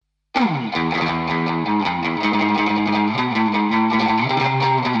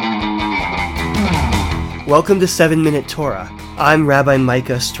Welcome to 7-Minute Torah. I'm Rabbi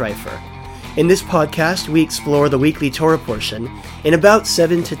Micah Streifer. In this podcast, we explore the weekly Torah portion in about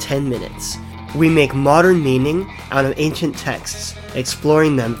 7 to 10 minutes. We make modern meaning out of ancient texts,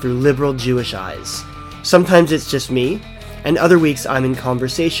 exploring them through liberal Jewish eyes. Sometimes it's just me, and other weeks I'm in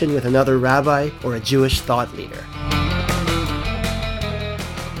conversation with another rabbi or a Jewish thought leader.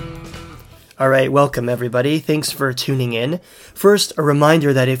 Alright, welcome everybody. Thanks for tuning in. First, a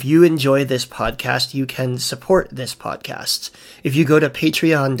reminder that if you enjoy this podcast, you can support this podcast. If you go to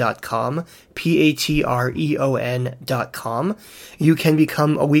patreon.com, patreon.com, you can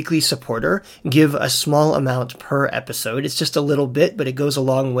become a weekly supporter, give a small amount per episode. It's just a little bit, but it goes a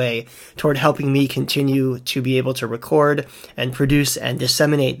long way toward helping me continue to be able to record and produce and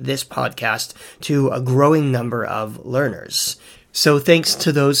disseminate this podcast to a growing number of learners. So thanks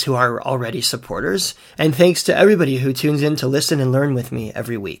to those who are already supporters, and thanks to everybody who tunes in to listen and learn with me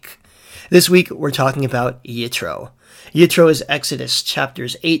every week. This week, we're talking about Yitro. Yitro is Exodus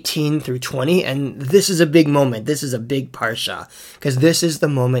chapters 18 through 20, and this is a big moment. This is a big parsha, because this is the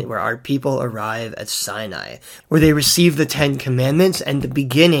moment where our people arrive at Sinai, where they receive the 10 Commandments and the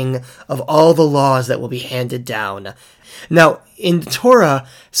beginning of all the laws that will be handed down. Now, in the Torah,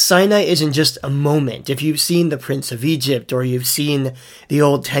 Sinai isn't just a moment. If you've seen The Prince of Egypt or you've seen the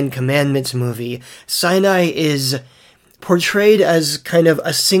old 10 Commandments movie, Sinai is portrayed as kind of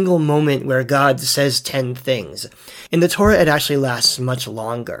a single moment where God says 10 things. In the Torah, it actually lasts much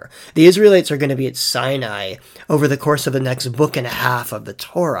longer. The Israelites are going to be at Sinai over the course of the next book and a half of the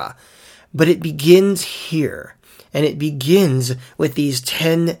Torah. But it begins here. And it begins with these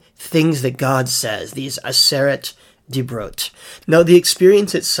 10 things that God says, these Aseret Dibrot. Now, the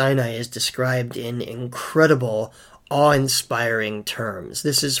experience at Sinai is described in incredible, awe-inspiring terms.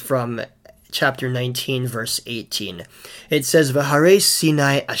 This is from chapter 19, verse 18. It says, V'harei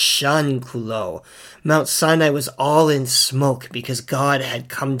Sinai ashan kulo. Mount Sinai was all in smoke because God had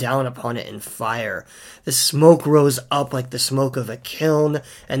come down upon it in fire. The smoke rose up like the smoke of a kiln,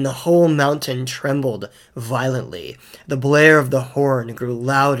 and the whole mountain trembled violently. The blare of the horn grew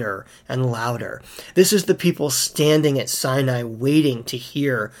louder and louder. This is the people standing at Sinai waiting to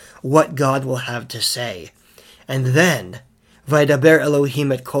hear what God will have to say. And then, Vaydaber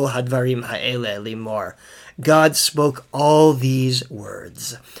Elohim et kol hadvarim ha'ele limor. God spoke all these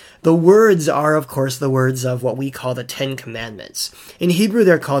words. The words are, of course, the words of what we call the 10 Commandments. In Hebrew,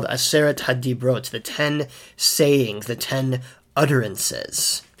 they're called Aseret HaDibrot, the 10 sayings, the 10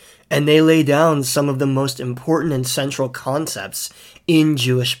 utterances. And they lay down some of the most important and central concepts in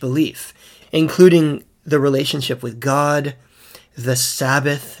Jewish belief, including the relationship with God, the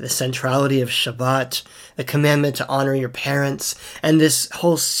Sabbath, the centrality of Shabbat, the commandment to honor your parents, and this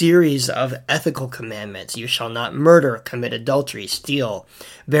whole series of ethical commandments. You shall not murder, commit adultery, steal,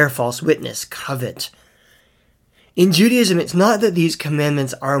 bear false witness, covet. In Judaism, it's not that these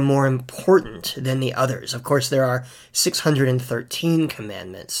commandments are more important than the others. Of course, there are 613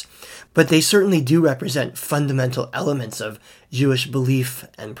 commandments, but they certainly do represent fundamental elements of Jewish belief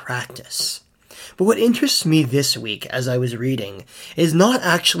and practice. But what interests me this week as I was reading is not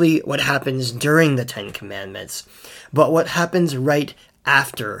actually what happens during the 10 Commandments, but what happens right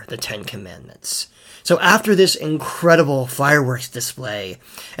after the 10 Commandments. So after this incredible fireworks display,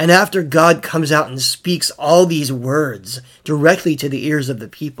 and after God comes out and speaks all these words directly to the ears of the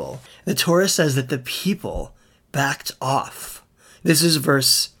people, the Torah says that the people backed off. This is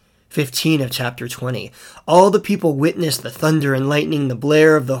verse 15 of chapter 20. All the people witnessed the thunder and lightning, the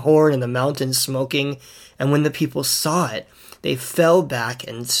blare of the horn, and the mountain smoking. And when the people saw it, they fell back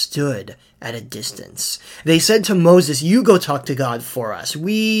and stood at a distance. They said to Moses, "You go talk to God for us.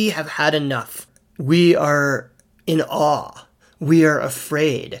 We have had enough. We are in awe. We are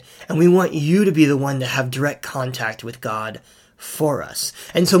afraid. And we want you to be the one to have direct contact with God for us."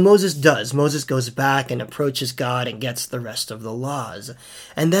 And so Moses does. Moses goes back and approaches God and gets the rest of the laws.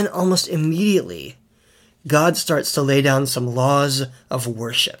 And then almost immediately, God starts to lay down some laws of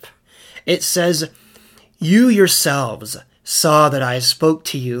worship. It says, "You yourselves saw that I spoke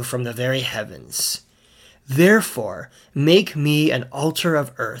to you from the very heavens. Therefore, make me an altar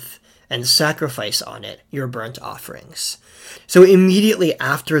of earth and sacrifice on it your burnt offerings." So immediately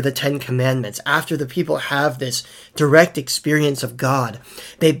after the 10 Commandments, after the people have this direct experience of God,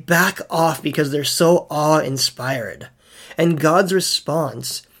 they back off because they're so awe-inspired. And God's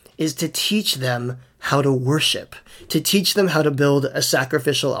response is to teach them how to worship, to teach them how to build a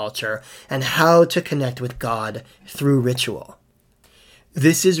sacrificial altar, and how to connect with God through ritual.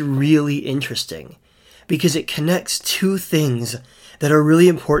 This is really interesting because it connects two things that are really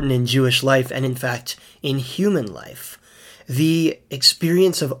important in Jewish life and, in fact, in human life. The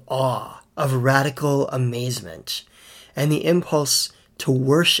experience of awe, of radical amazement, and the impulse to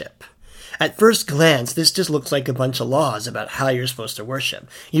worship. At first glance, this just looks like a bunch of laws about how you're supposed to worship.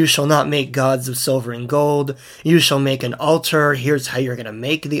 You shall not make gods of silver and gold. You shall make an altar. Here's how you're going to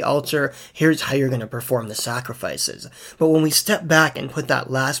make the altar. Here's how you're going to perform the sacrifices. But when we step back and put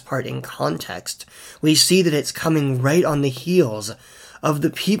that last part in context, we see that it's coming right on the heels of the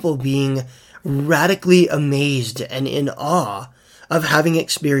people being radically amazed and in awe of having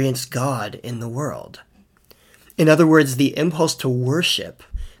experienced God in the world. In other words, the impulse to worship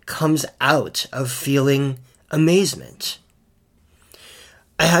comes out of feeling amazement.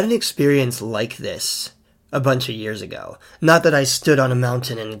 I had an experience like this a bunch of years ago. Not that I stood on a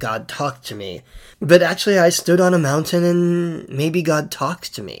mountain and God talked to me, but actually I stood on a mountain and maybe God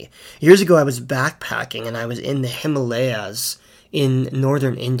talked to me. Years ago I was backpacking and I was in the Himalayas in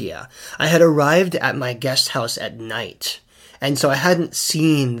northern India. I had arrived at my guest house at night, and so I hadn't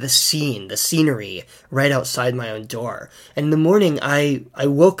seen the scenery right outside my own door. And in the morning, I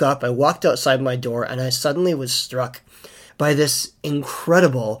woke up, I walked outside my door, and I suddenly was struck by this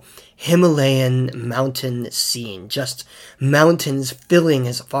incredible Himalayan mountain scene. Just mountains filling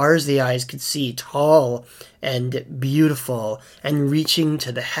as far as the eyes could see, tall and beautiful and reaching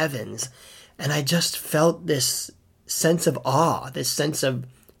to the heavens. And I just felt this sense of awe, this sense of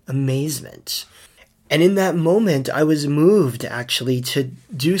amazement. And in that moment, I was moved, actually, to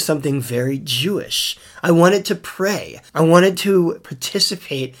do something very Jewish. I wanted to pray. I wanted to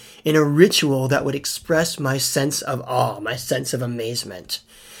participate in a ritual that would express my sense of awe, my sense of amazement.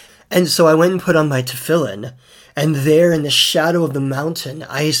 And so I went and put on my tefillin, and there in the shadow of the mountain,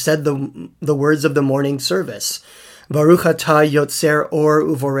 I said the words of the morning service. Baruch atah yotzer or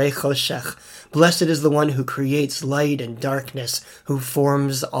uvorei choshech. Blessed is the one who creates light and darkness, who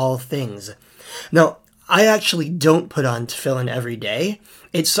forms all things. Now, I actually don't put on tefillin every day.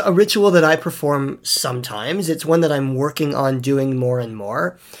 It's a ritual that I perform sometimes. It's one that I'm working on doing more and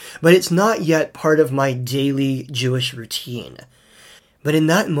more, but it's not yet part of my daily Jewish routine. But in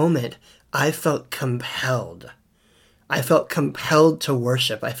that moment, I felt compelled. I felt compelled to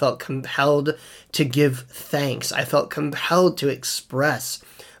worship. I felt compelled to give thanks. I felt compelled to express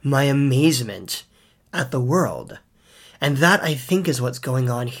my amazement at the world. And that, I think, is what's going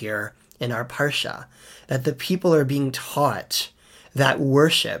on here in our Parsha, that the people are being taught that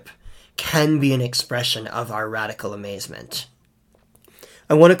worship can be an expression of our radical amazement.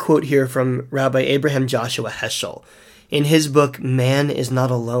 I want to quote here from Rabbi Abraham Joshua Heschel. In his book, Man is Not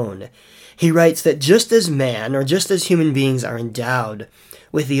Alone, he writes that just as man, or just as human beings, are endowed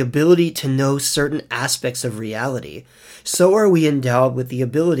with the ability to know certain aspects of reality, so are we endowed with the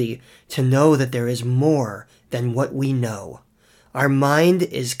ability to know that there is more than what we know. Our mind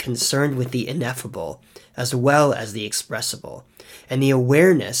is concerned with the ineffable as well as the expressible, and the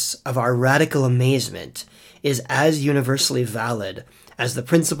awareness of our radical amazement is as universally valid as the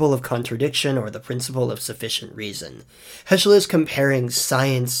principle of contradiction or the principle of sufficient reason. Heschel is comparing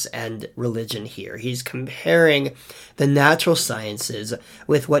science and religion here. He's comparing the natural sciences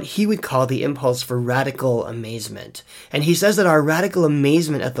with what he would call the impulse for radical amazement. And he says that our radical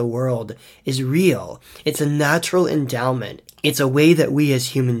amazement at the world is real. It's a natural endowment. It's a way that we as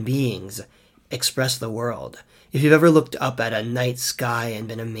human beings express the world. If you've ever looked up at a night sky and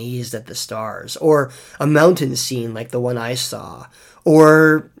been amazed at the stars, or a mountain scene like the one I saw,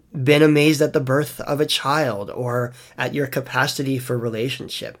 or been amazed at the birth of a child, or at your capacity for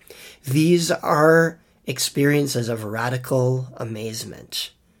relationship, these are experiences of radical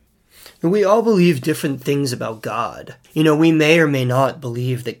amazement. We all believe different things about God. We may or may not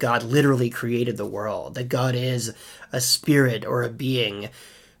believe that God literally created the world, that God is a spirit or a being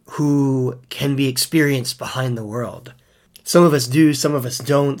who can be experienced behind the world. Some of us do, some of us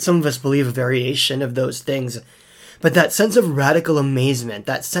don't. Some of us believe a variation of those things. But that sense of radical amazement,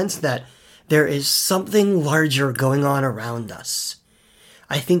 that sense that there is something larger going on around us,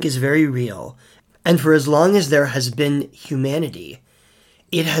 I think is very real. And for as long as there has been humanity,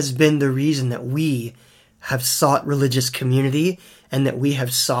 it has been the reason that we have sought religious community and that we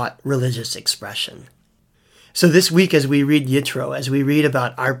have sought religious expression. So this week, as we read Yitro, as we read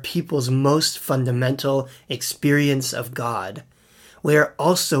about our people's most fundamental experience of God, we are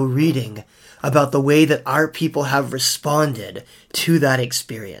also reading about the way that our people have responded to that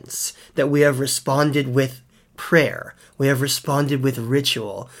experience, that we have responded with prayer, we have responded with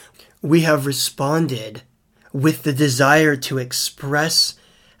ritual, we have responded with the desire to express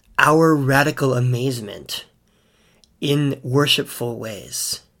our radical amazement in worshipful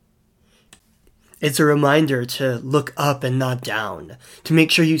ways. It's a reminder to look up and not down, to make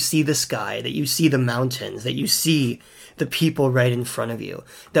sure you see the sky, that you see the mountains, that you see the people right in front of you,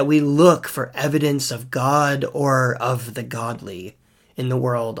 that we look for evidence of God or of the godly in the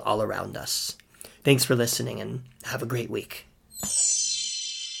world all around us. Thanks for listening and have a great week.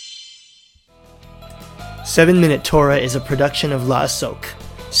 7 Minute Torah is a production of La'asok,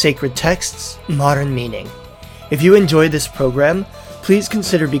 Sacred Texts, Modern Meaning. If you enjoyed this program, please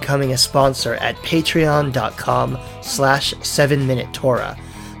consider becoming a sponsor at patreon.com/7Minute Torah.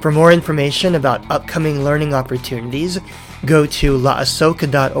 For more information about upcoming learning opportunities, go to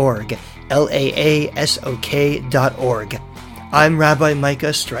laasok.org, laasok.org. I'm Rabbi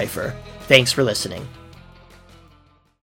Micah Streifer. Thanks for listening.